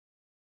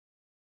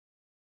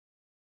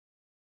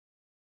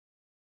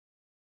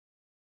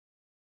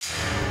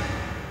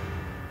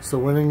So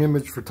Winning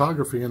Image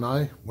Photography and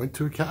I went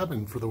to a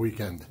cabin for the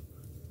weekend.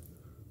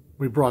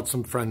 We brought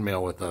some friend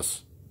mail with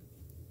us.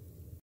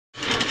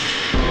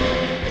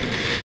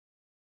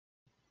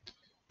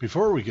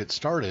 Before we get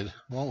started,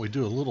 why don't we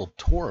do a little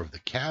tour of the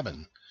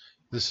cabin?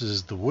 This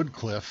is the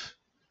Woodcliff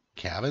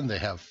cabin. They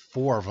have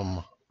 4 of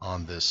them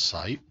on this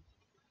site.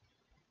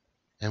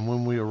 And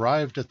when we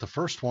arrived at the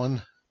first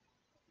one,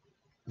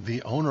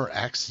 the owner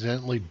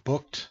accidentally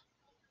booked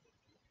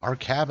our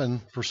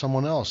cabin for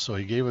someone else. So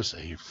he gave us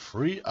a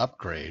free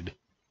upgrade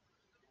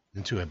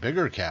into a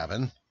bigger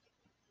cabin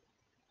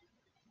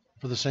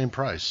for the same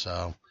price.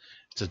 So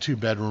it's a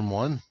 2-bedroom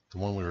one. The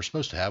one we were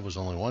supposed to have was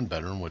only 1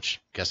 bedroom,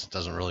 which I guess it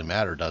doesn't really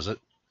matter, does it?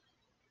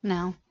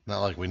 No. Not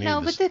like we need No,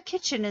 this. but the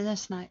kitchen in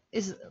this night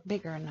is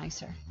bigger and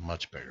nicer.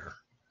 Much bigger.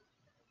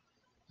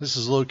 This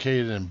is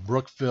located in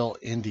Brookville,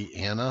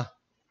 Indiana.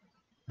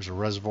 There's a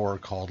reservoir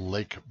called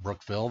Lake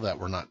Brookville that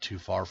we're not too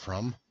far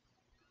from.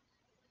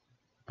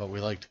 But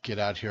we like to get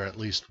out here at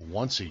least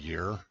once a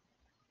year.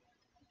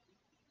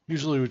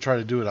 Usually we try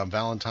to do it on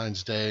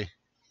Valentine's Day.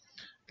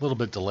 A little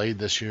bit delayed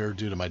this year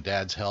due to my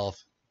dad's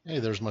health. Hey,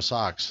 there's my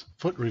socks.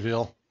 Foot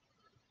reveal.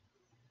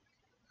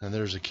 And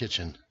there's a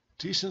kitchen.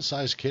 Decent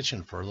sized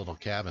kitchen for a little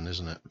cabin,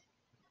 isn't it?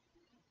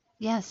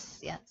 Yes,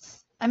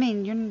 yes. I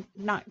mean, you're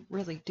not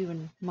really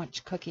doing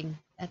much cooking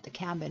at the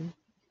cabin.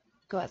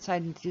 Go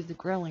outside and do the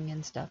grilling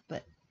and stuff,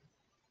 but...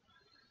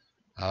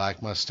 I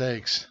like my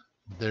steaks.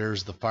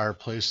 There's the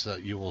fireplace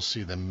that you will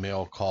see the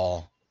mail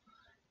call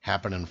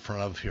happen in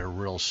front of here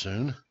real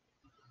soon.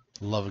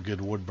 Love a good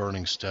wood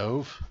burning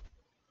stove.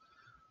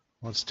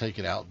 Let's take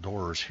it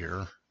outdoors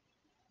here.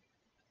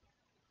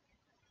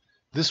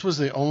 This was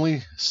the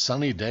only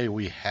sunny day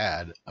we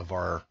had of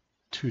our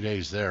 2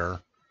 days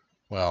there.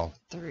 Well,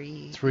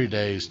 3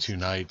 days, 2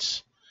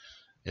 nights.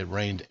 It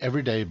rained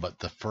every day but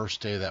the first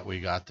day that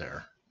we got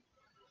there.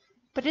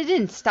 But it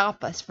didn't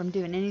stop us from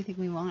doing anything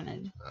we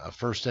wanted.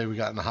 First day we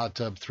got in the hot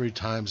tub 3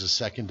 times. The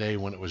second day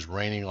when it was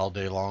raining all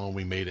day long,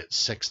 we made it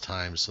 6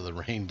 times so the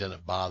rain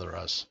didn't bother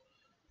us.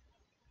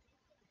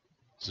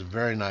 It's a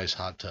very nice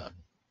hot tub.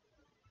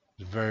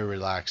 It's very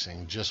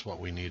relaxing, just what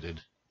we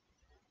needed.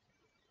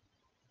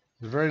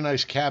 It's a very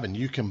nice cabin.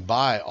 You can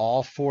buy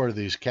all 4 of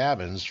these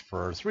cabins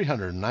for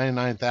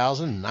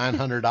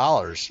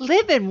 $399,900.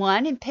 Live in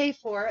one and pay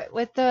for it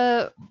with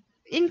the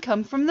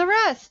income from the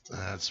rest.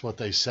 That's what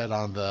they said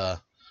on the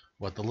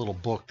little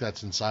book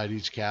that's inside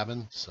each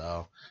cabin.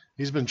 So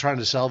he's been trying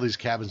to sell these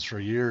cabins for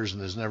years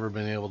and has never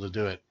been able to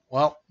do it.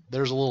 Well,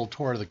 there's a little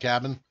tour of the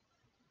cabin.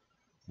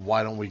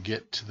 Why don't we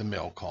get to the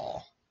mail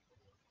call?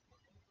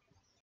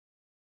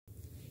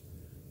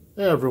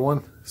 Hey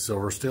everyone,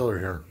 Silver Steeler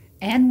here.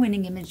 And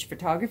Winning Image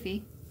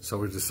Photography. So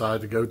we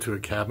decided to go to a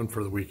cabin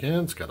for the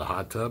weekend. It's got a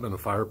hot tub and a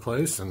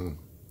fireplace, and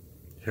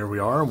here we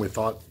are, and we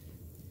thought,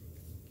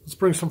 let's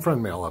bring some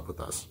friend mail up with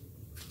us.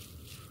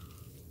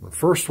 The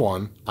first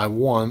one I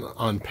won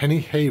on Penny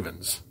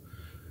Haven's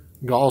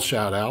Gall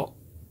shout out,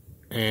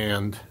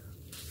 and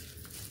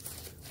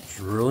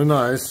it's really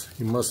nice.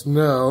 You must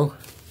know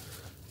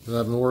that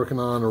I've been working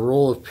on a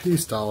roll of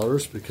peace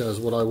dollars because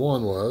what I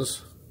won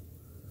was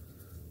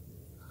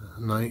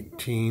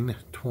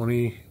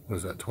 1920,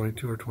 was that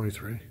 22 or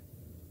 23?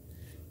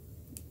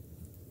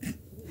 It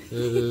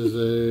is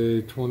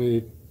a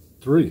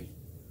 23.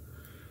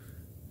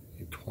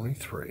 A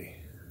 23.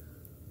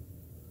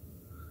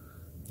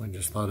 I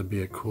just thought it'd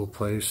be a cool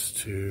place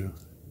to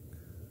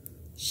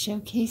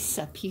showcase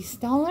a peace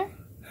dollar.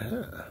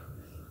 Yeah.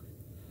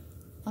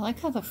 I like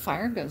how the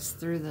fire goes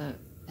through the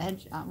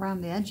edge,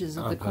 around the edges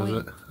of the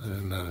coin. I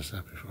didn't notice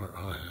that before.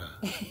 Oh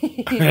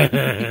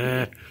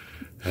yeah.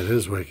 That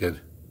is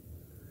wicked.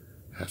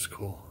 That's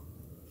cool.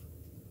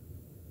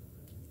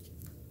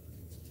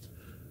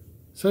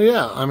 So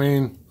yeah, I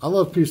mean, I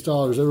love peace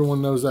dollars.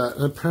 Everyone knows that.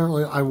 And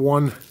apparently I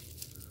won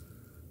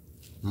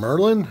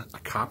Merlin, a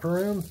copper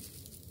round.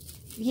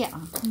 Yeah,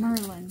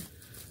 Merlin.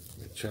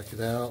 Let me check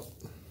it out.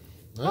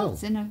 Oh,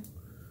 it's in a...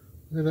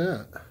 Look at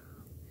that.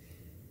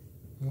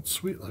 That's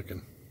sweet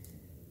looking.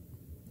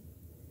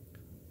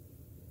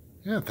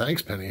 Yeah,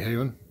 thanks, Penny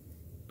Haven.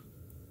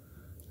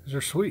 These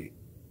are sweet.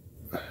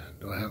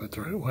 Do I have it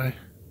the right way?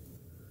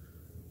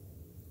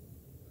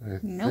 I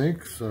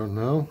think so.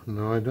 No,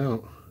 I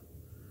don't.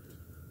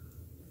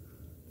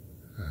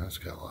 It's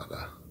got a lot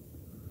of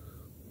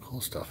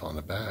cool stuff on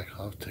the back.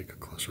 I'll have to take a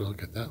closer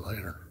look at that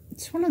later.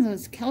 It's one of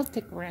those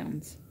Celtic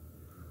rounds.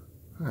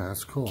 Yeah,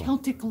 that's cool.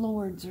 Celtic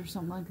Lords or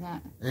something like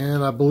that.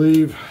 And I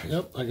believe,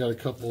 yep, I got a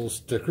couple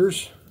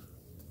stickers.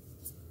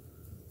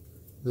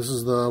 This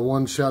is the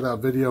one shout out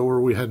video where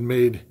we had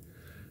made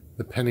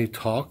the penny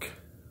talk.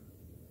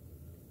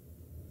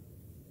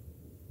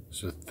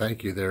 So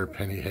thank you there,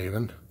 Penny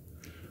Haven.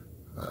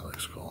 That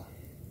looks cool.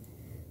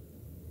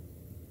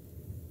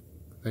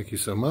 Thank you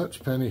so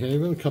much, Penny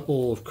Haven. A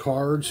couple of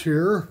cards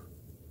here.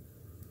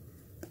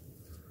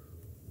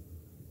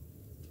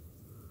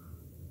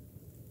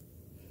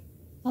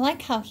 I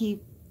like how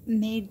he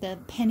made the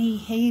Penny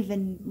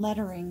Haven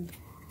lettering.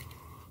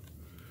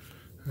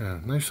 Yeah,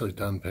 nicely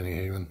done, Penny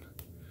Haven.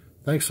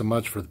 Thanks so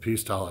much for the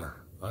peace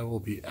dollar. I will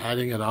be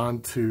adding it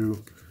on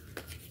to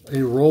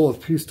a roll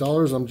of piece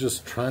dollars I'm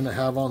just trying to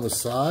have on the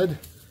side.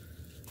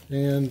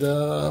 And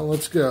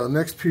let's go.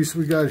 Next piece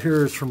we got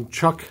here is from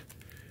Chuck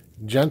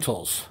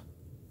Gentles.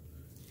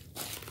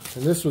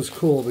 And this was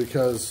cool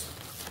because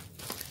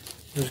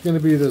there's going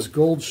to be this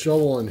gold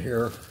shovel in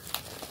here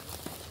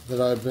that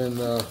I've been...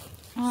 oh,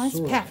 it's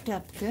packed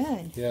up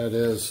good. Yeah, it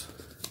is.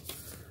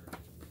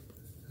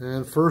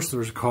 And first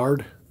there's a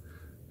card.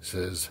 It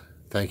says,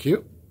 thank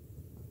you.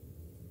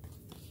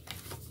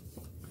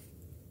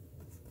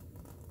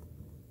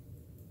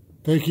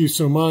 Thank you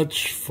so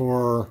much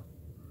for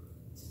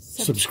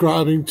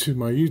subscribing to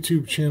my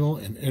YouTube channel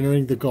and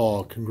entering the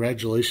goal.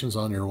 Congratulations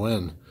on your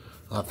win.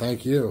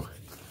 Thank you.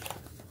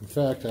 In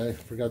fact, I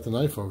forgot the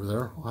knife over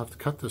there. I'll have to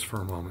cut this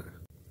for a moment.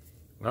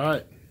 All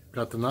right,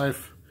 got the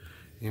knife.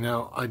 You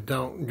know, I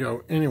don't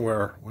go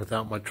anywhere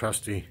without my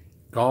trusty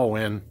gall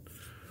win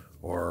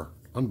or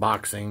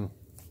unboxing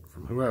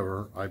from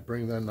whoever. I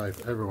bring that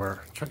knife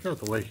everywhere. Check out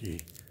the way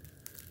he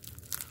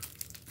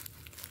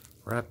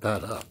wrapped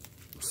that up.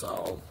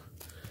 So,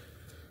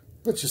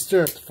 let's just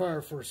stare at the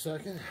fire for a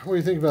second. What do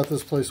you think about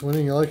this place,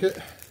 Winnie? You like it?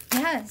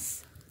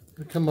 Yes.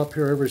 I come up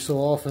here every so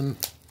often.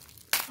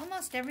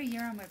 Almost every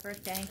year on my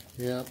birthday.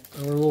 Yeah,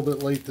 and we're a little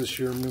bit late this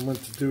year. We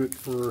went to do it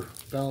for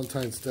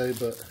Valentine's Day,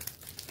 but...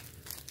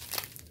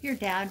 Your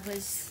dad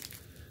was...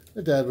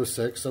 My dad was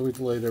sick, so we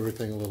delayed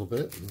everything a little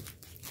bit.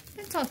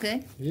 It's all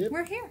good. Yep.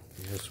 We're here.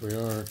 Yes, we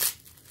are.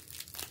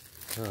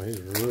 Oh, he's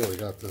really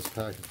got this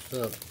packaged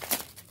up.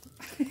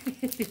 We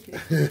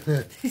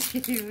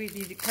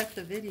need to cut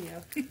the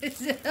video.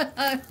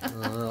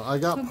 I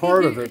got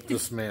part of it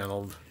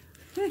dismantled.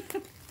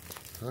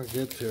 I'll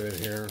get to it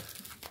here.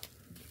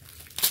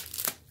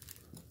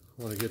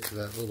 I want to get to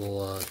that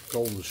little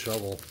golden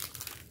shovel.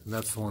 And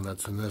that's the one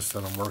that's in this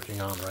that I'm working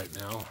on right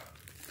now.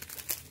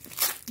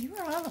 You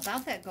were all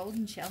about that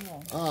golden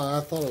shovel.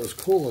 I thought it was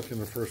cool looking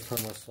the first time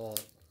I saw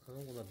it. I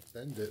don't want to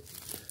bend it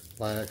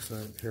by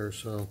accident here,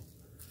 so...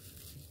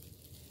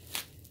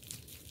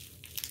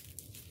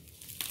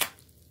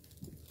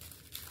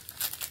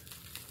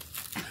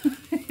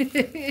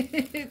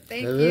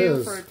 Thank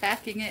you for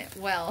packing it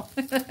well.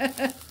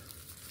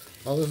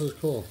 Oh, this is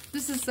cool.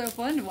 This is so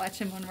fun to watch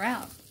him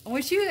unwrap. I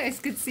wish you guys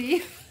could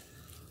see.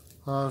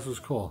 Oh, this is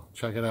cool.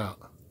 Check it out.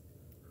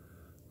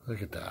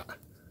 Look at that.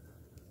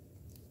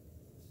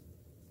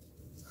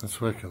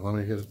 That's wicked. Let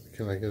me get it.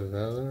 Can I get it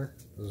out of there?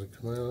 Does it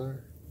come out of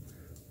there?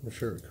 I'm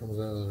sure it comes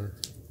out of there.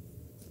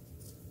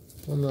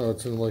 Oh no,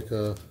 it's in like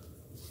a...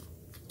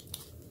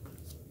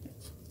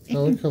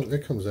 No,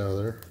 it comes out of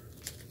there.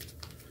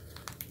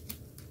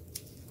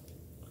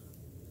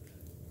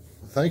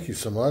 Thank you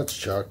so much,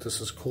 Chuck. This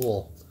is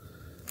cool.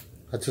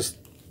 I just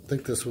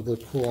think this would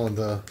look cool on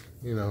the,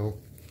 you know,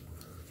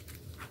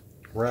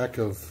 rack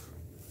of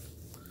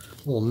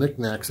little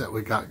knickknacks that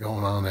we got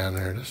going on down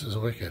there. This is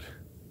wicked.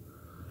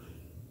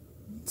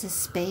 It's a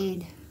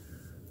spade.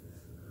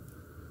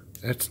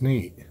 It's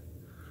neat.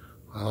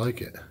 I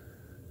like it.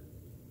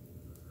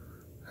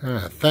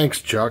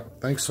 Thanks, Chuck.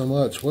 Thanks so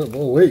much. Whoa,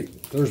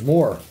 wait. There's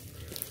more.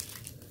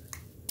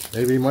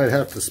 Maybe you might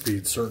have to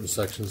speed certain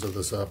sections of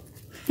this up.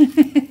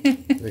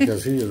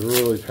 Because he is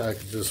really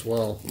packaged this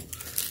well.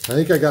 I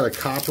think I got a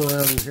copper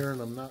around in here,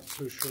 and I'm not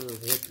so sure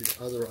of what the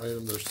other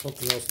item. There's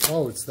something else.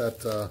 Oh, it's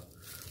that,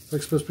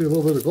 it's supposed to be a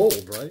little bit of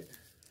gold, right?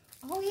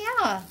 Oh,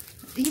 yeah.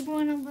 You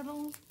want a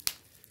little...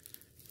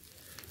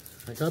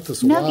 I got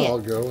this a while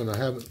ago, and I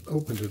haven't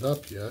opened it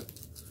up yet.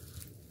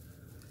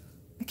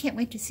 I can't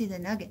wait to see the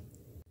nugget.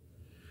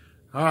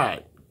 All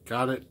right.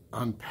 Got it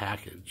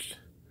unpackaged.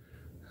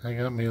 I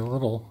got me a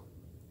little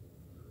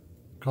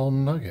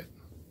golden nugget.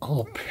 A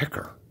little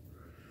picker.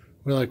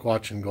 We like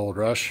watching Gold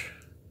Rush.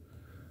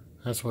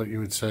 That's what you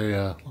would say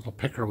a little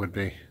picker would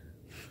be.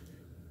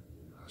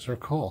 Those are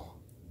cool.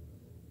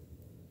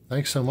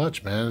 Thanks so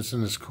much, man. It's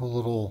in this cool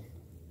little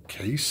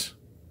case.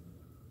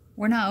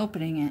 We're not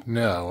opening it.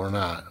 No, we're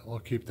not. We'll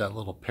keep that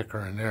little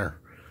picker in there.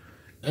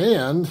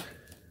 And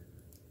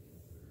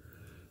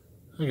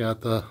I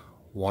got the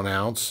 1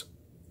 ounce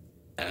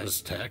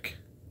Aztec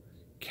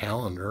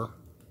calendar.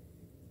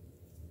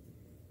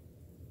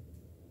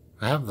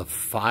 I have the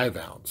 5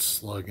 ounce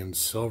slug in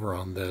silver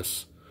on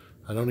this.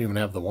 I don't even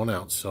have the 1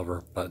 ounce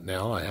silver, but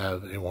now I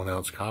have a 1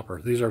 ounce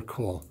copper. These are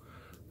cool.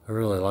 I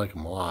really like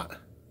them a lot.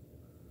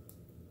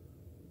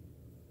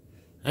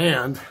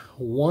 And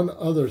one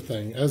other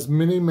thing, as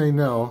many may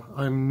know,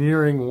 I'm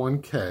nearing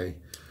 1K,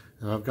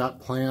 and I've got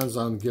plans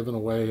on giving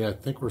away, I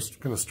think we're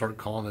going to start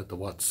calling it the,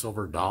 what,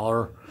 silver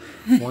dollar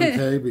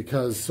 1K,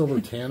 because Silver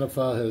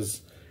Taniwha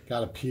has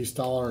got a peace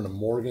dollar and a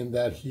Morgan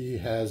that he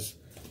has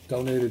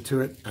donated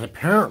to it. And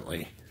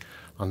apparently,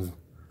 on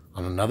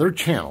another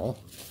channel,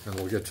 and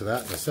we'll get to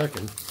that in a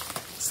second,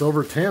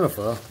 Silver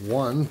Taniwha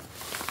won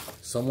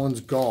someone's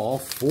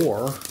golf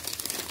for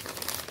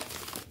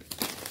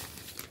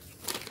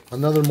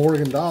another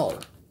Morgan dollar.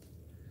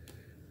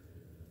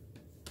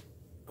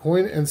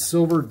 Coin and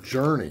Silver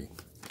Journey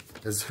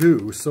is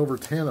who Silver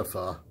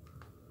Taniwha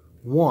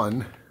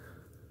won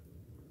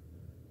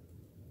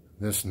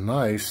this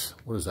nice,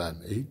 what is that,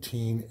 an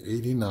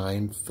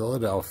 1889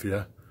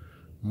 Philadelphia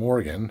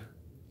Morgan.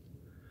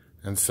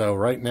 And so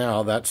right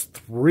now, that's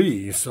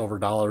 3 silver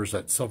dollars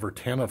that Silver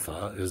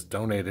Taniwha is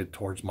donated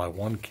towards my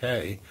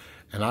 1K.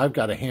 And I've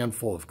got a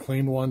handful of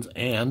clean ones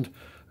and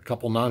a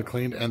couple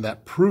non-cleaned, and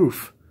that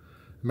proof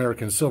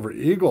American Silver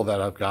Eagle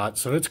that I've got.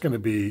 So it's going to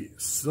be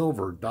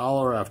silver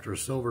dollar after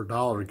silver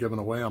dollar given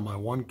away on my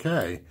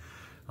 1K.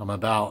 I'm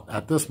about,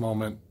 at this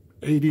moment,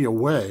 80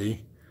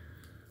 away.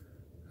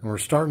 And we're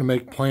starting to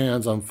make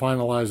plans on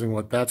finalizing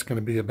what that's going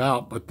to be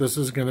about. But this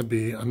is going to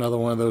be another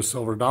one of those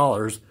silver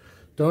dollars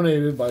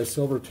donated by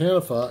Silver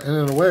Taniwha, and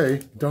in a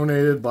way,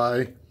 donated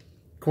by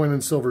Coin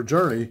and Silver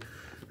Journey,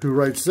 who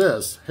writes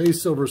this: "Hey,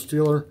 Silver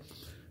Stealer,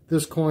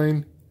 this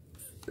coin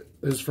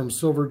is from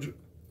Coin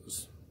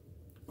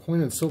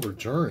and Silver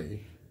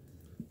Journey."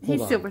 Hey,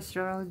 Silver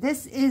Stealer,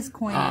 this is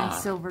Coin and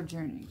Silver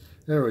Journey.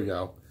 There we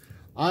go.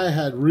 I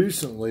had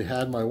recently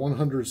had my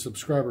 100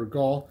 subscriber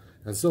goal,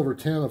 and Silver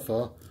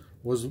Taniwha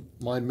was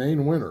my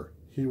main winner.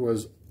 He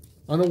was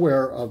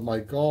unaware of my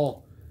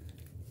goal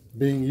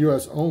being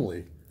U.S.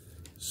 only.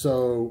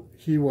 So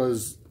he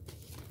was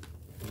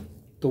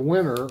the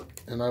winner,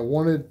 and I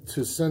wanted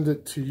to send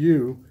it to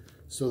you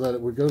so that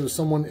it would go to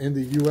someone in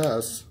the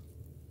U.S.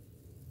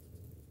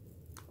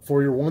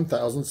 for your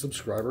 1,000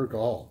 subscriber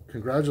goal.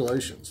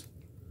 Congratulations.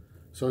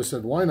 So I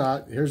said, why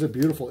not? Here's a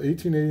beautiful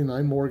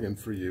 1889 Morgan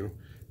for you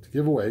to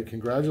give away.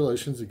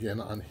 Congratulations again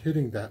on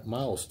hitting that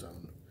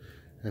milestone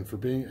and for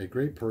being a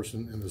great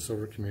person in the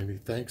silver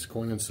community. Thanks,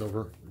 Coin and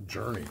Silver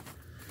Journey.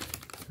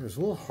 It was a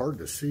little hard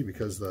to see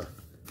because the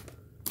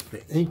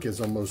ink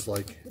is almost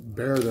like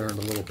bare there in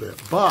a little bit.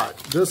 But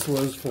this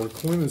was for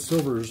Coin and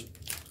Silver's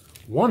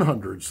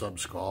 100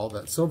 subs call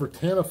that Silver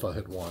Taniwha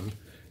had won.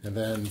 And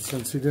then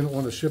since he didn't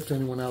want to ship to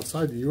anyone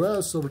outside the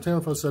U.S., Silver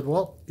Taniwha said,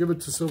 well, give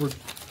it to Silver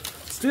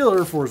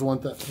Stealer for his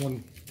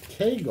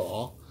 1K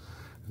gall.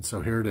 And so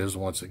here it is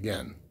once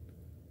again.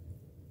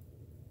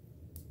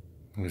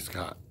 He's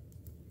got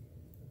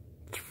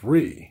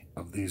 3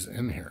 of these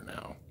in here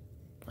now.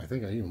 I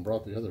think I even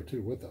brought the other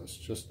 2 with us.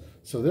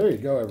 So there you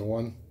go,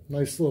 everyone.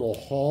 Nice little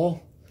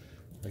haul.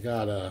 I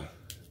got a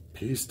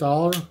peace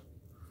dollar,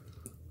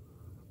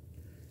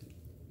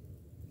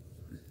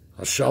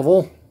 a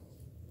shovel,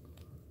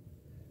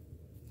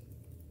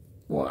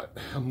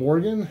 a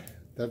Morgan,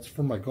 that's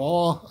for my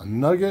gall, a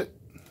nugget,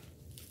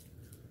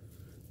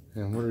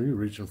 and what are you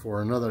reaching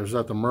for? Another, is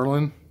that the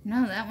Merlin?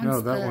 No,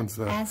 that one's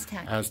the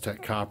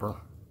Aztec copper.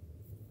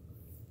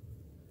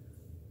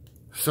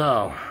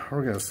 So,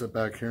 we're going to sit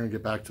back here and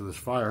get back to this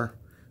fire.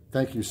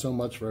 Thank you so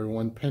much for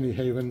everyone. Penny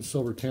Haven,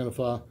 Silver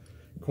Taniwha,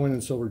 Coin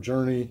and Silver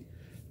Journey,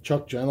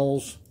 Chuck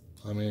Gentles.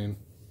 I mean,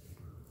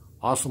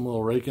 awesome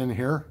little rake in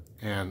here.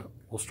 And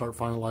we'll start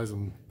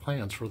finalizing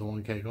plans for the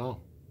 1K goal.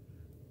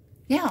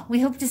 Yeah, we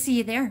hope to see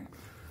you there.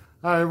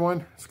 All right,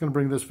 everyone. It's going to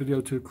bring this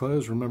video to a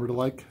close. Remember to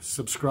like,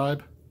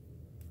 subscribe.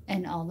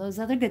 And all those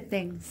other good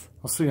things.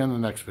 I'll see you in the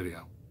next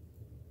video.